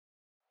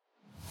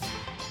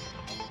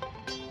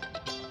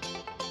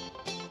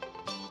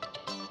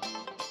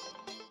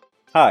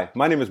Hi,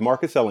 my name is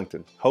Marcus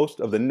Ellington,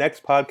 host of the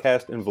Next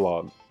podcast and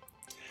vlog.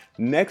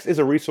 Next is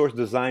a resource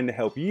designed to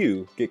help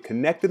you get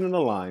connected and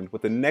aligned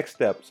with the next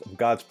steps of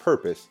God's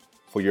purpose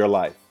for your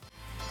life.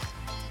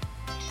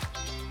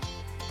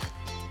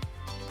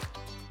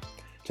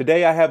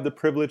 Today I have the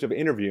privilege of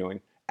interviewing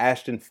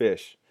Ashton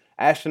Fish.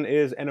 Ashton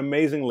is an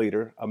amazing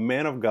leader, a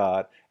man of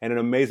God, and an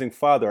amazing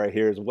father, I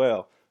hear as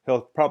well.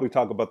 He'll probably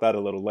talk about that a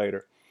little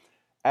later.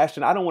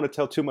 Ashton, I don't want to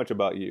tell too much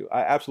about you.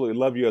 I absolutely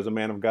love you as a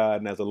man of God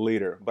and as a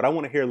leader, but I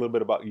want to hear a little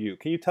bit about you.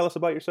 Can you tell us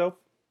about yourself?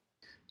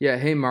 Yeah,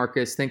 hey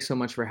Marcus, thanks so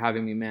much for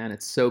having me, man.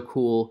 It's so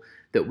cool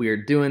that we are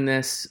doing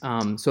this.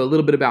 So a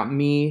little bit about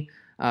me.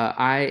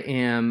 I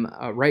am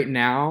right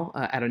now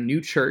at a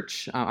new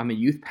church. I'm a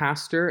youth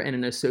pastor and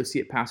an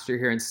associate pastor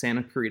here in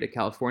Santa Clarita,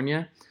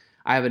 California.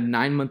 I have a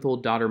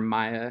 9-month-old daughter,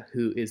 Maya,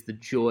 who is the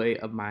joy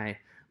of my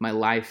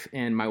life,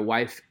 and my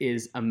wife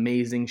is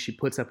amazing. She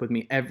puts up with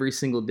me every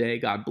single day.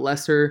 God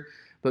bless her.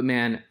 But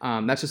man,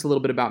 that's just a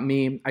little bit about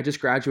me. I just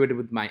graduated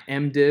with my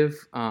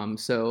MDiv.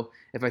 So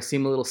if I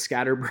seem a little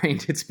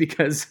scatterbrained, it's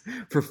because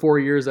for 4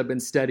 years I've been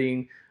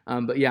studying.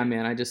 But yeah,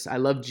 man, I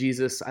love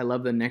Jesus. I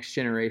love the next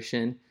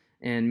generation.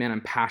 And man,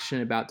 I'm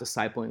passionate about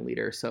discipling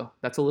leaders. So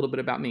that's a little bit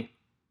about me.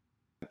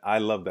 I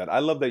love that. I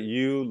love that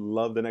you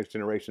love the next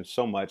generation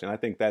so much, and I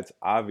think that's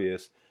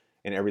obvious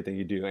in everything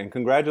you do. And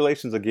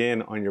congratulations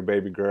again on your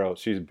baby girl.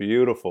 She's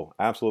beautiful,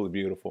 absolutely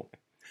beautiful.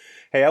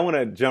 Hey, I want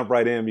to jump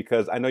right in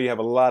because I know you have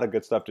a lot of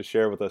good stuff to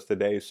share with us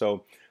today.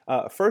 So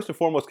first and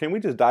foremost, can we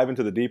just dive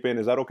into the deep end?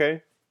 Is that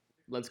okay?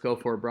 Let's go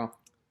for it, bro.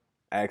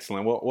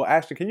 Excellent. Well,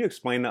 Ashton, can you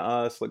explain to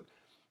us, like,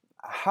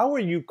 how are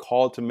you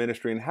called to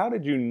ministry and how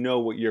did you know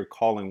what your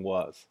calling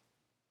was?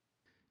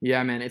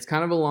 Yeah, man, it's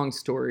kind of a long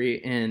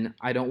story, and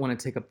I don't want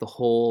to take up the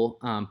whole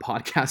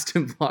podcast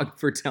and vlog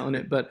for telling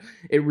it, but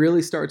it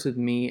really starts with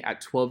me at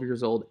 12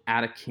 years old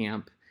at a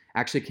camp,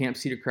 actually Camp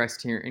Cedar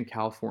Crest here in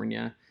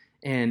California,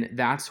 and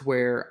that's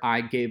where I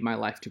gave my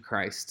life to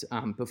Christ.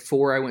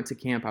 Before I went to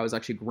camp, I was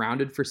actually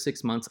grounded for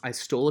 6 months. I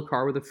stole a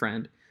car with a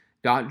friend,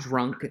 got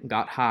drunk,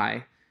 got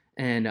high,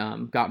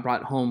 and got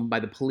brought home by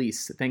the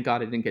police. Thank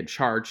God I didn't get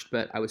charged,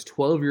 but I was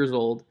 12 years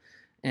old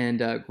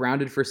and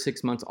grounded for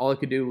 6 months. All I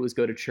could do was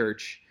go to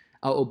church.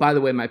 Oh, by the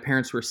way, my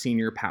parents were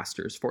senior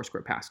pastors,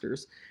 Foursquare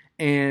pastors.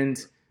 And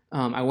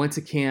I went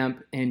to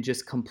camp and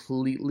just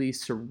completely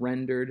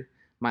surrendered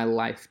my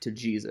life to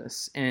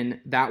Jesus. And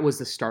that was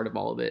the start of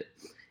all of it.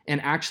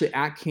 And actually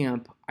at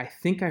camp, I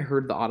think I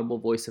heard the audible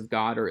voice of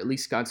God, or at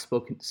least God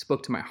spoke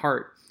to my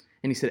heart.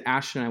 And he said,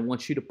 Ashton, I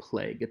want you to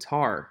play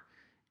guitar.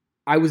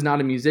 I was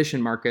not a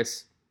musician,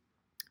 Marcus.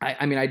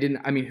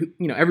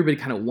 Everybody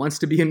kind of wants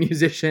to be a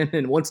musician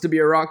and wants to be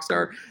a rock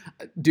star.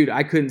 Dude,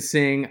 I couldn't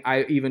sing.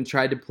 I even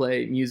tried to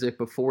play music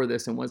before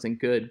this and wasn't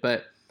good,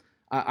 but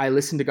I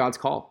listened to God's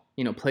call,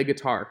 play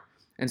guitar.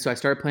 And so I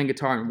started playing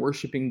guitar and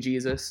worshiping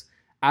Jesus.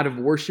 Out of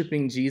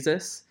worshiping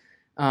Jesus,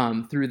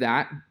 through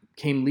that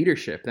came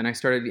leadership. Then I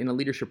started in a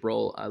leadership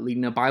role,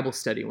 leading a Bible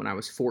study when I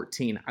was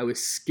 14. I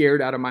was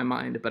scared out of my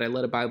mind, but I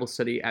led a Bible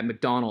study at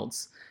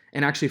McDonald's.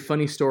 And actually,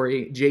 funny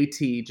story,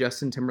 JT,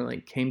 Justin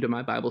Timberlake, came to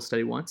my Bible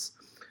study once.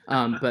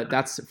 But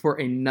that's for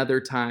another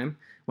time.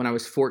 When I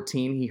was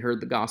 14, he heard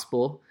the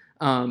gospel.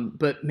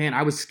 But man,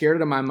 I was scared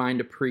out of my mind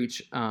to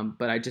preach,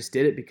 but I just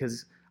did it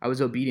because I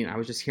was obedient. I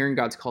was just hearing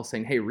God's call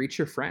saying, hey, reach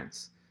your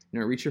friends.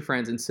 Reach your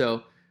friends. And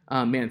so,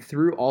 man,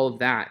 through all of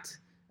that,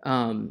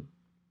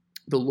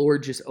 the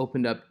Lord just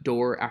opened up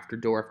door after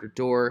door after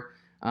door.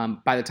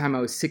 By the time I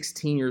was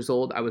 16 years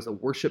old, I was a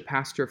worship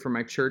pastor for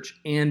my church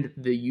and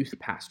the youth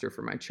pastor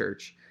for my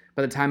church.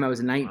 By the time I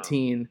was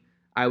 19,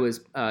 I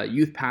was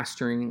youth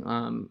pastoring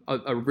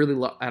at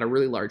a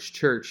really large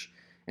church.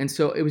 And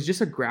so it was just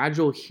a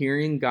gradual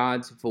hearing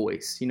God's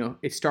voice.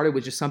 It started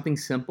with just something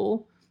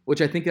simple, which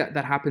I think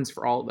that happens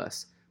for all of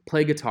us.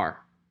 Play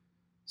guitar,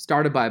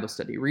 start a Bible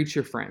study, reach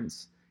your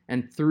friends.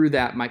 And through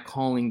that, my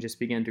calling just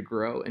began to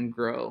grow and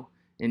grow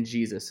in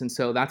Jesus. And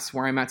so that's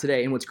where I'm at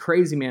today. And what's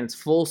crazy, man, it's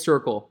full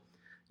circle.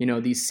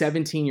 These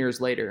 17 years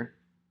later,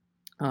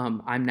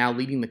 I'm now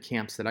leading the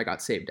camps that I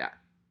got saved at.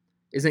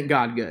 Isn't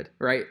God good,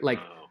 right? Like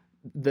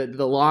the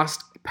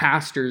lost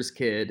pastor's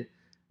kid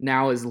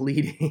now is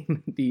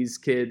leading these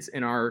kids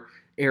in our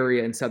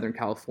area in Southern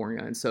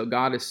California. And so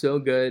God is so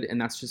good. And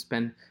that's just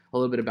been a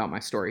little bit about my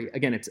story.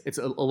 Again, it's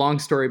a long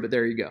story, but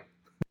there you go.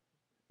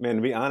 Man,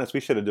 to be honest, we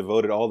should have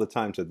devoted all the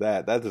time to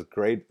that. That is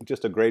great,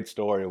 just a great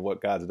story of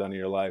what God's done in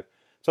your life.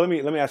 So let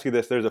me ask you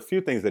this. There's a few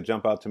things that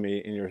jump out to me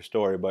in your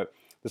story, but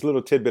this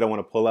little tidbit I want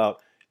to pull out.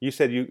 You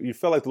said you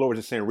felt like the Lord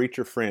was just saying, reach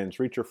your friends,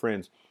 reach your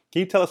friends.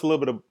 Can you tell us a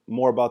little bit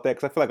more about that?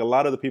 Because I feel like a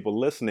lot of the people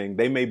listening,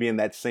 they may be in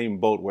that same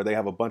boat where they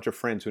have a bunch of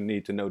friends who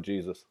need to know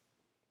Jesus.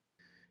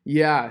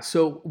 Yeah.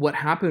 So what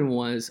happened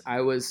was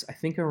I was, I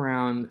think,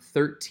 around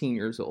 13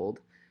 years old,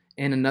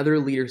 and another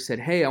leader said,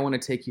 hey, I want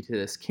to take you to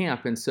this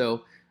camp. And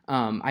so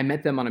I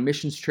met them on a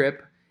missions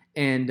trip.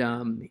 And,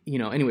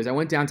 anyways, I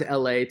went down to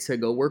LA to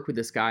go work with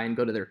this guy and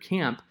go to their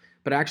camp,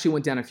 but I actually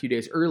went down a few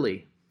days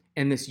early.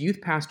 And this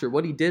youth pastor,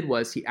 what he did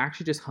was he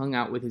actually just hung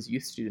out with his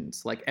youth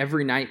students. Like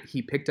every night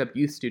he picked up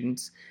youth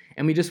students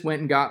and we just went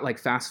and got like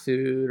fast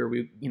food, or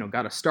we,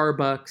 got a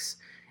Starbucks.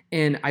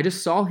 And I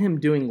just saw him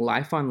doing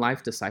life on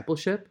life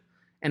discipleship.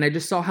 And I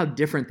just saw how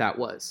different that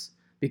was,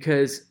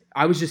 because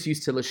I was just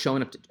used to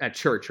showing up at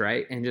church,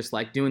 right? And just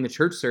like doing the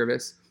church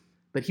service.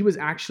 But he was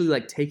actually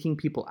like taking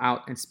people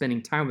out and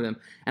spending time with them.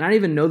 And I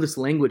didn't even know this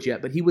language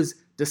yet, but he was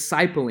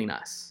discipling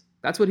us.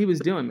 That's what he was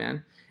doing,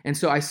 man. And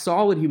so I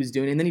saw what he was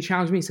doing. And then he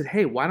challenged me. He said,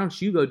 hey, why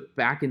don't you go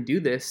back and do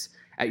this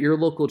at your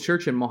local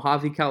church in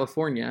Mojave,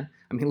 California?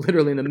 I mean,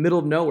 literally in the middle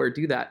of nowhere,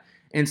 do that.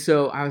 And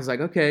so I was like,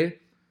 okay.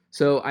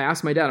 So I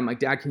asked my dad, I'm like,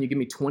 Dad, can you give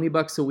me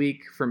 $20 a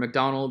week for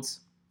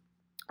McDonald's?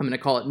 I'm going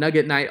to call it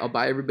Nugget Night. I'll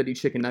buy everybody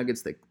chicken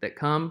nuggets that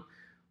come.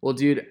 Well,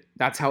 dude,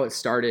 that's how it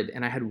started.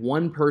 And I had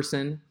one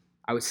person.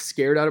 I was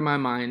scared out of my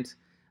mind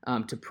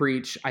to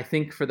preach. I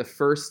think for the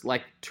first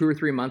like 2 or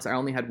 3 months, I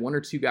only had 1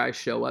 or 2 guys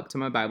show up to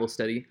my Bible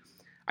study.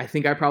 I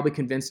think I probably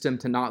convinced them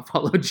to not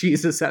follow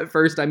Jesus at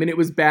first. I mean, it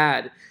was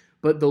bad,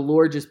 but the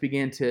Lord just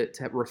began to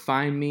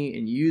refine me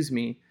and use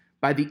me.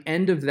 By the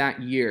end of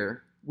that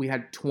year, we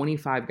had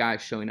 25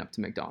 guys showing up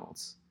to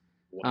McDonald's.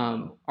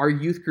 Wow. Our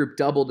youth group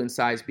doubled in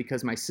size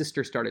because my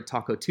sister started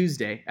Taco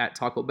Tuesday at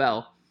Taco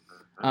Bell.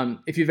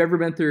 If you've ever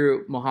been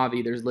through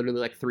Mojave, there's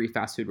literally like 3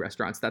 fast food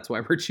restaurants. That's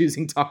why we're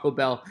choosing Taco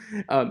Bell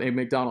and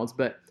McDonald's.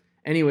 But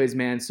anyways,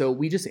 man, so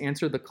we just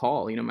answered the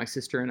call, my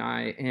sister and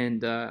I,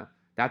 and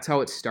that's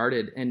how it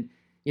started. And,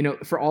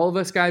 for all of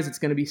us guys, it's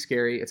going to be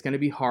scary. It's going to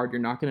be hard.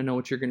 You're not going to know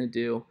what you're going to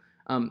do.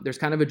 There's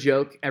kind of a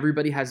joke.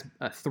 Everybody has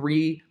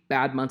 3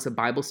 bad months of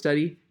Bible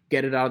study.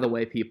 Get it out of the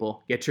way,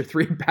 people. Get your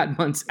 3 bad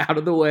months out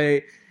of the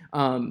way.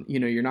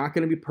 You're not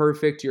going to be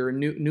perfect. You're a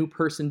new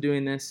person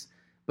doing this.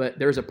 But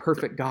there's a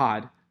perfect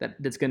God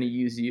that's going to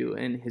use you,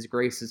 and his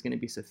grace is going to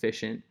be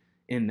sufficient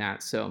in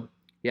that. So,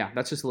 yeah,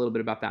 that's just a little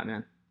bit about that,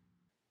 man.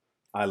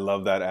 I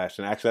love that,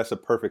 Ashton. Actually, that's a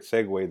perfect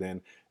segue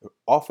then.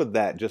 Off of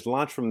that, just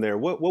launch from there.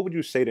 What would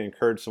you say to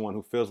encourage someone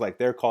who feels like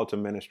they're called to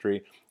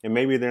ministry, and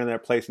maybe they're in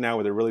that place now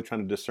where they're really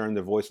trying to discern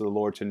the voice of the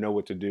Lord to know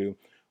what to do?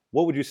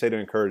 What would you say to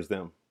encourage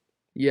them?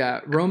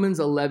 Yeah, Romans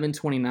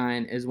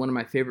 11:29 is one of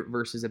my favorite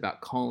verses about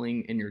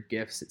calling and your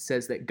gifts. It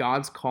says that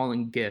God's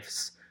calling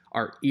gifts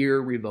are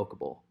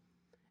irrevocable.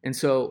 And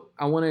so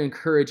I want to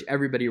encourage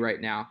everybody right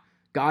now.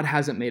 God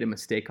hasn't made a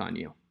mistake on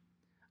you.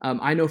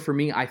 I know for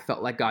me, I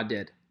felt like God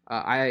did.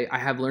 I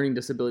have learning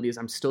disabilities.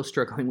 I'm still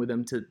struggling with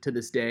them to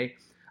this day.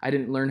 I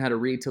didn't learn how to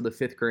read till the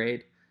 5th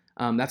grade.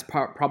 That's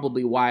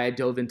probably why I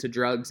dove into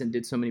drugs and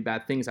did so many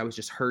bad things. I was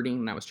just hurting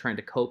and I was trying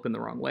to cope in the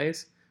wrong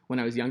ways when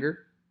I was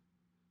younger.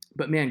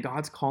 But man,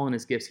 God's calling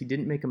his gifts. He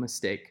didn't make a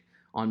mistake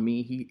on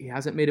me. He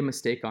hasn't made a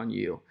mistake on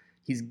you.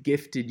 He's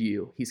gifted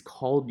you. He's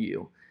called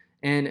you.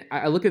 And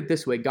I look at it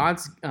this way.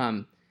 God's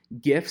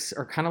gifts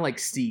are kind of like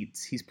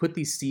seeds. He's put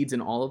these seeds in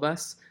all of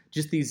us,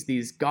 just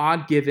these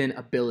God-given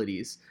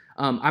abilities.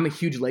 I'm a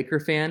huge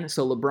Laker fan,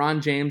 so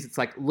LeBron James, it's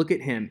like, look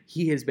at him.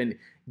 He has been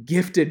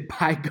gifted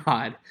by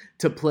God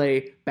to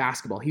play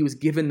basketball. He was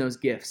given those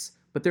gifts,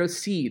 but they're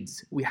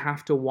seeds. We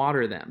have to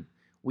water them.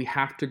 We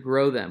have to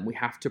grow them. We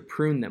have to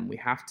prune them. We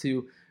have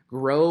to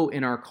grow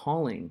in our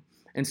calling.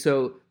 And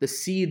so the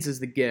seeds is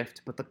the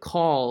gift, but the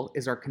call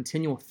is our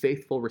continual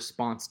faithful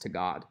response to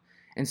God.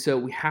 And so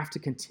we have to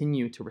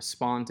continue to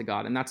respond to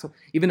God. And that's,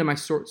 even in my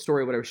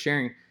story, what I was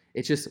sharing,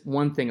 it's just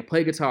one thing: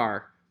 play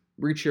guitar,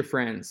 reach your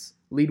friends,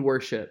 lead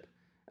worship,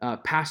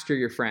 pastor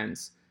your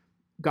friends.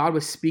 God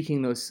was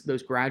speaking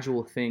those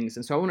gradual things.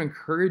 And so I want to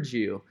encourage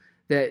you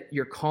that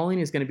your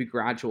calling is going to be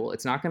gradual.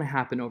 It's not going to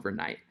happen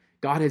overnight.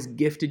 God has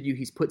gifted you.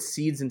 He's put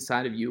seeds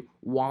inside of you.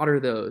 Water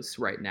those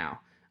right now.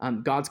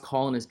 God's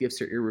call and his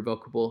gifts are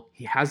irrevocable.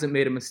 He hasn't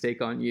made a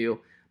mistake on you.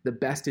 The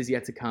best is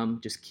yet to come.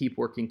 Just keep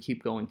working,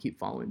 keep going, keep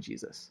following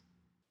Jesus.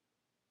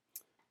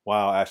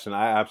 Wow, Ashton,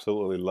 I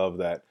absolutely love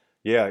that.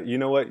 Yeah, you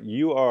know what?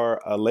 You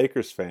are a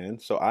Lakers fan,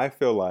 so I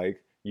feel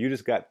like you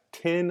just got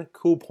 10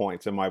 cool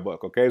points in my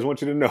book, okay? I just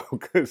want you to know,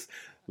 because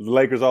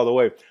Lakers all the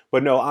way.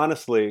 But no,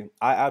 honestly,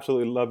 I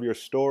absolutely love your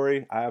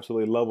story. I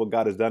absolutely love what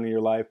God has done in your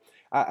life.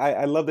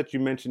 I love that you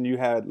mentioned you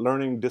had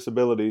learning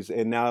disabilities,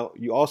 and now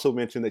you also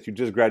mentioned that you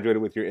just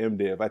graduated with your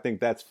MDiv. I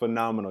think that's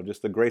phenomenal,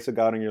 just the grace of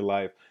God in your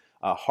life.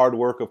 Hard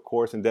work, of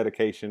course, and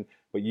dedication,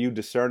 but you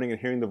discerning and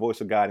hearing the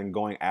voice of God and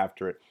going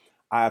after it.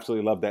 I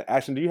absolutely love that.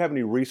 Ashton, do you have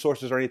any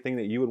resources or anything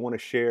that you would want to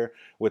share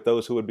with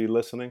those who would be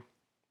listening?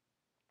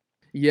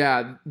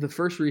 Yeah, the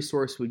first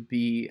resource would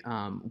be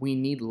we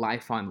need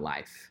life on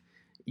life.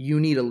 You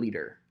need a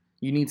leader.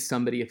 You need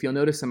somebody. If you'll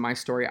notice in my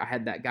story, I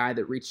had that guy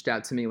that reached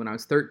out to me when I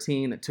was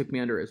 13 that took me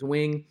under his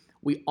wing.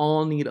 We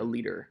all need a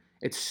leader.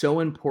 It's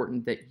so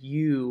important that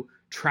you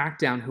track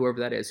down whoever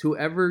that is.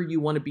 Whoever you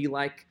want to be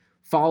like,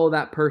 follow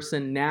that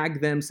person,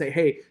 nag them, say,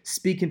 hey,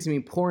 speak into me,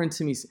 pour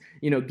into me,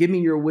 give me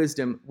your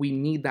wisdom. We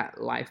need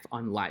that life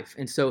on life.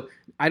 And so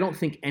I don't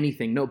think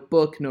anything, no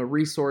book, no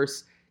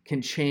resource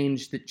can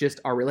change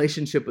just our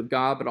relationship with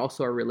God, but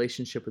also our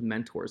relationship with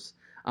mentors.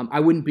 I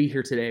wouldn't be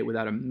here today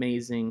without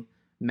amazing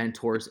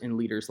mentors and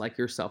leaders like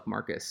yourself,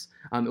 Marcus.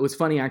 It was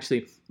funny,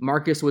 actually.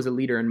 Marcus was a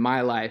leader in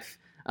my life.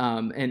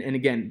 And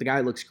again, the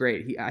guy looks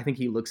great. I think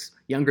he looks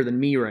younger than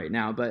me right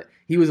now, but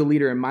he was a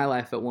leader in my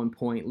life at one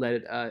point,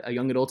 led a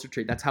young adults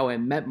retreat. That's how I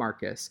met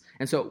Marcus.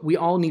 And so we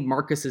all need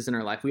Marcuses in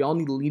our life. We all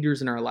need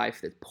leaders in our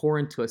life that pour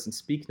into us and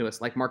speak to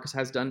us like Marcus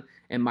has done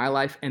in my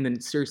life, and then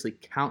seriously,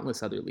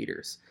 countless other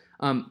leaders.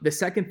 The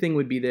second thing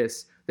would be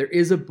this. There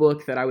is a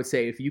book that I would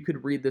say, if you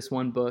could read this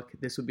one book,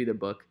 this would be the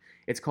book.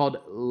 It's called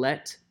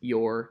Let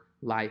Your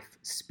Life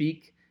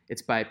Speak.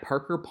 It's by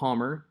Parker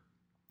Palmer,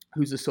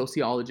 who's a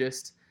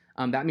sociologist.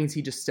 That means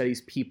he just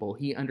studies people.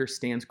 He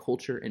understands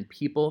culture and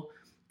people.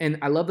 And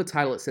I love the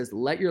title. It says,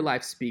 Let Your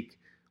Life Speak.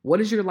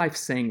 What is your life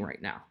saying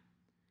right now?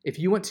 If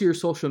you went to your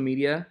social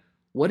media,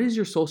 what is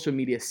your social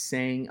media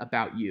saying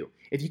about you?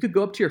 If you could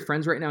go up to your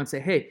friends right now and say,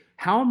 hey,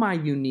 how am I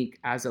unique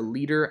as a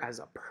leader, as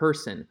a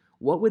person?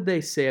 What would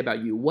they say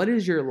about you? What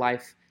is your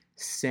life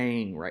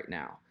saying right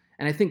now?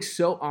 And I think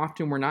so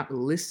often we're not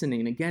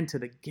listening, again, to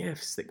the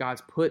gifts that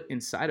God's put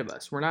inside of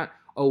us. We're not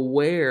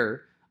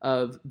aware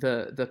of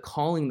the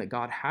calling that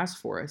God has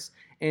for us.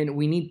 And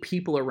we need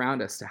people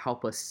around us to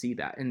help us see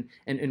that,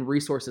 and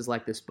resources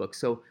like this book.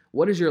 So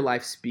what is your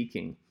life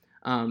speaking?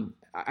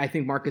 I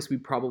think, Marcus, we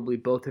probably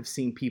both have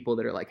seen people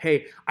that are like,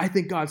 hey, I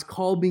think God's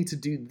called me to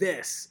do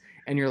this.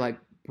 And you're like,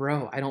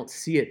 bro, I don't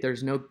see it.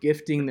 There's no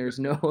gifting. There's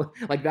no,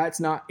 like, that's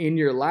not in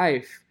your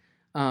life.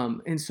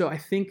 And so I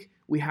think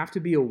we have to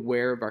be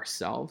aware of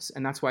ourselves.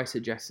 And that's why I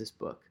suggest this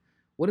book.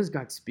 What is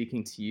God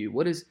speaking to you?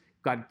 What is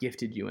God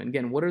gifted you? And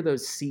again, what are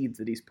those seeds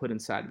that he's put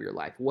inside of your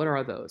life? What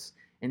are those?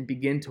 And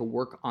begin to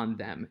work on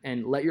them.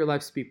 And Let Your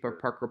Life Speak by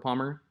Parker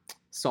Palmer,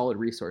 solid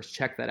resource.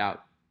 Check that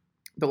out.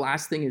 The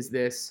last thing is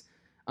this,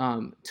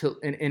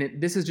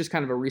 this is just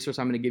kind of a resource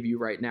I'm going to give you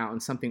right now,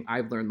 and something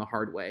I've learned the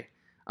hard way.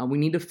 We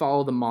need to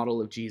follow the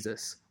model of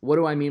Jesus. What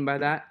do I mean by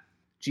that?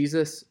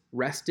 Jesus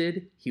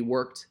rested, he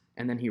worked,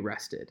 and then he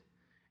rested.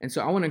 And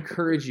so I want to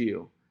encourage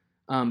you,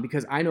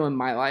 because I know in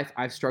my life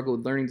I've struggled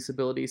with learning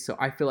disabilities, so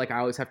I feel like I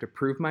always have to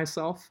prove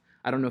myself.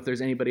 I don't know if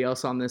there's anybody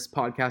else on this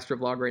podcast or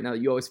vlog right now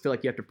that you always feel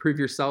like you have to prove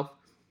yourself.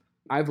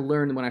 I've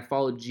learned when I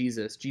followed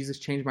Jesus, Jesus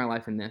changed my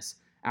life in this.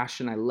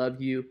 Ashton, I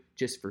love you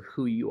just for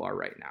who you are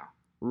right now.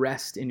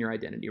 Rest in your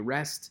identity.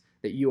 Rest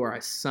that you are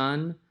a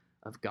son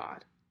of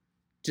God.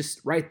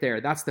 Just right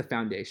there, that's the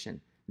foundation.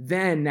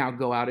 Then now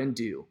go out and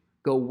do.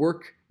 Go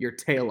work your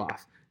tail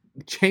off.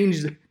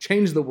 Change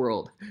the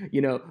world.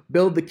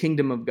 Build the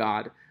kingdom of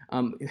God.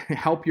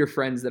 Help your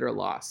friends that are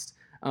lost.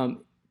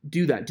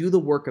 Do that. Do the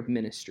work of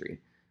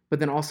ministry. But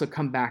then also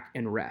come back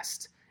and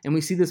rest. And we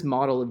see this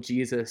model of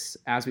Jesus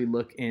as we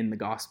look in the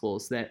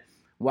Gospels, that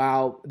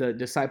while the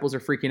disciples are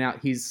freaking out,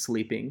 he's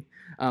sleeping.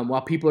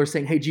 While people are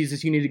saying, hey,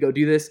 Jesus, you need to go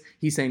do this,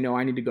 he's saying, no,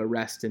 I need to go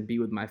rest and be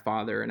with my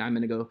Father, and I'm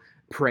going to go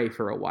pray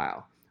for a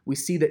while. We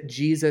see that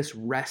Jesus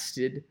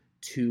rested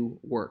to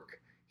work.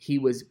 He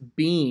was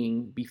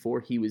being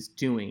before he was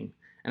doing.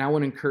 And I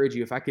want to encourage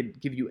you, if I could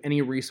give you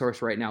any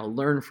resource right now,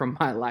 learn from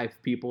my life,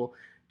 people.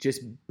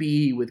 Just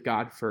be with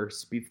God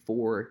first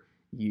before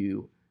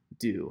you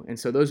do. And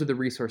so those are the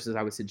resources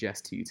I would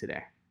suggest to you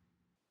today.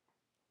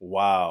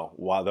 Wow.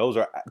 Those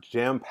are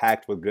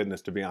jam-packed with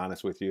goodness, to be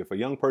honest with you. If a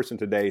young person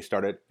today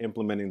started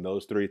implementing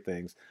those three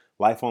things,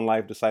 life on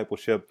life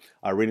discipleship,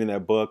 reading their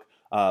book,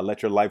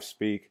 Let Your Life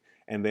Speak,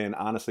 and then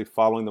honestly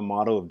following the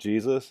model of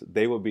Jesus,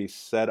 they would be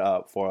set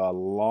up for a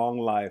long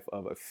life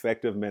of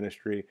effective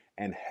ministry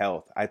and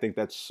health. I think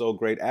that's so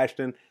great.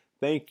 Ashton,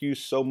 thank you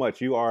so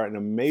much. You are an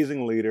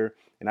amazing leader.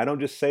 And I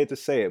don't just say it to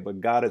say it, but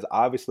God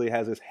obviously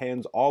has his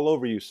hands all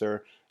over you,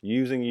 sir,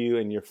 using you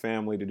and your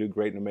family to do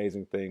great and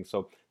amazing things.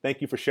 So thank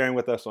you for sharing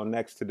with us on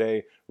Next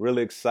today.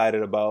 Really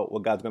excited about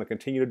what God's going to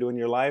continue to do in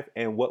your life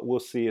and what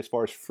we'll see as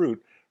far as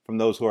fruit from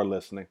those who are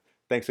listening.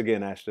 Thanks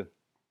again, Ashton.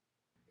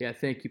 Yeah,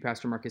 thank you,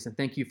 Pastor Marcus. And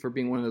thank you for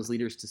being one of those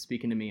leaders to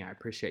speaking to me. I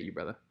appreciate you,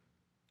 brother.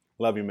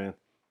 Love you, man.